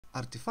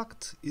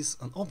artifact is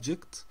an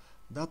object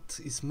that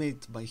is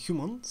made by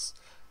humans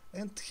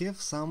and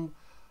have some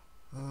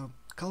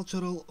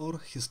cultural or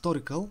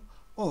historical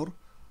or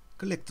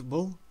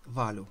collectible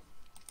value.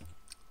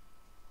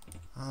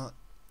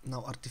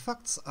 Now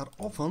artifacts are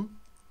often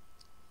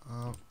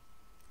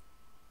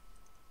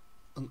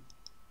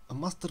a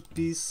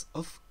masterpiece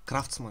of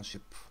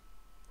craftsmanship,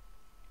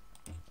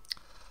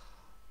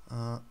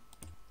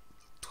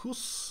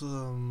 whose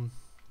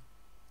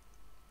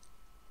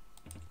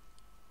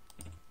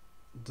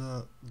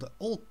the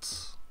old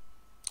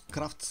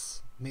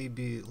crafts may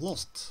be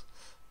lost,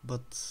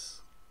 but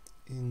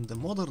in the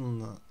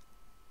modern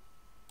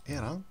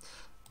era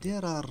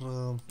there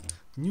are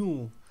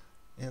new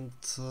and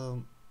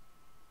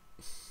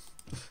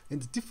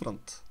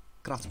different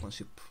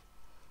craftsmanship.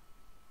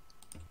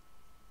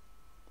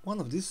 One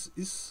of these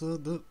is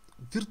the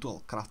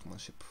virtual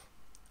craftsmanship,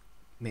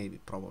 maybe,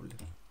 probably.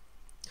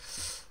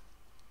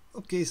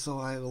 Okay, so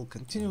I will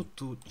continue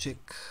to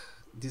check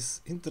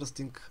these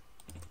interesting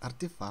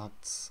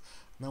artifacts.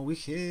 Now we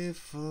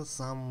have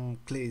some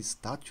clay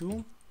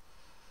statue,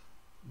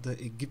 the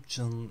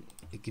Egyptian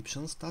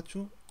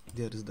statue.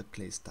 There is the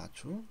clay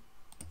statue.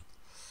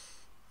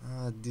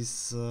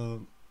 This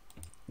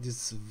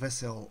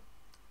vessel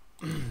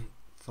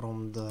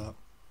from the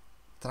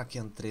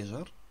Thracian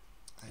treasure,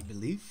 I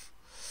believe.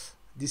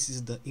 This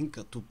is the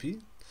Inca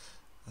tupi.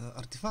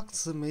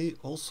 Artifacts may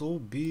also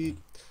be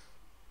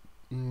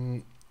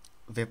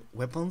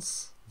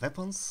weapons,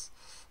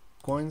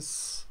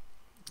 coins,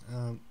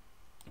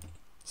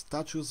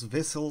 statues,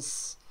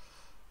 vessels,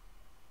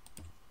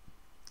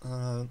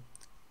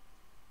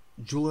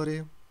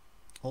 jewelry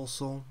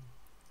also.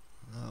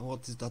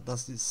 What is that?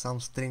 That is some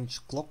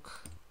strange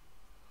clock.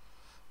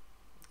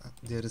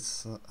 There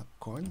is a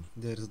coin,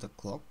 there is the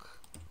clock.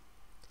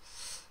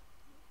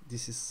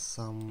 This is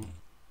some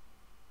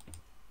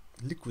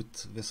liquid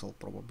vessel,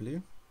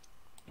 probably.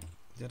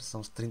 There's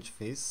some strange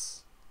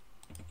face.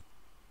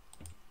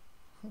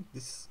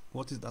 This,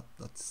 what is that?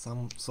 That's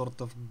some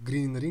sort of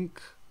green ring.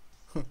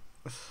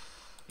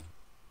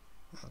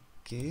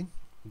 Okay,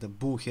 the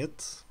bull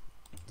head,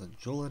 the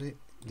jewelry.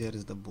 There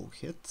is the bull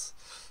head.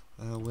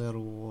 Where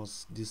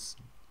was this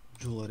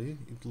jewelry?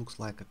 It looks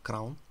like a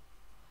crown,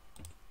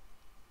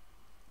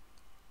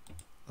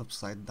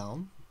 upside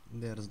down.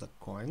 There is the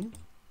coin.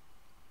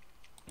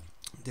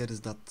 There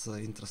is that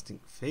interesting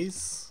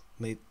face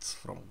made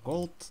from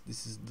gold.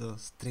 This is the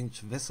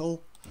strange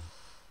vessel.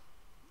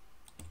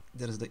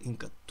 There is the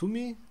Inca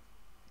tupi,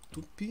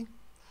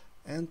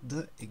 and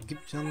the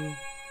Egyptian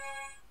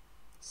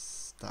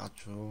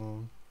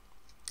statue.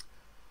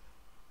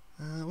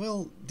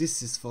 Well,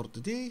 this is for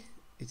today.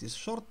 It is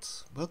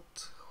short,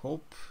 but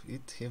hope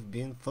it have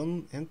been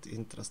fun and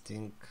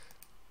interesting.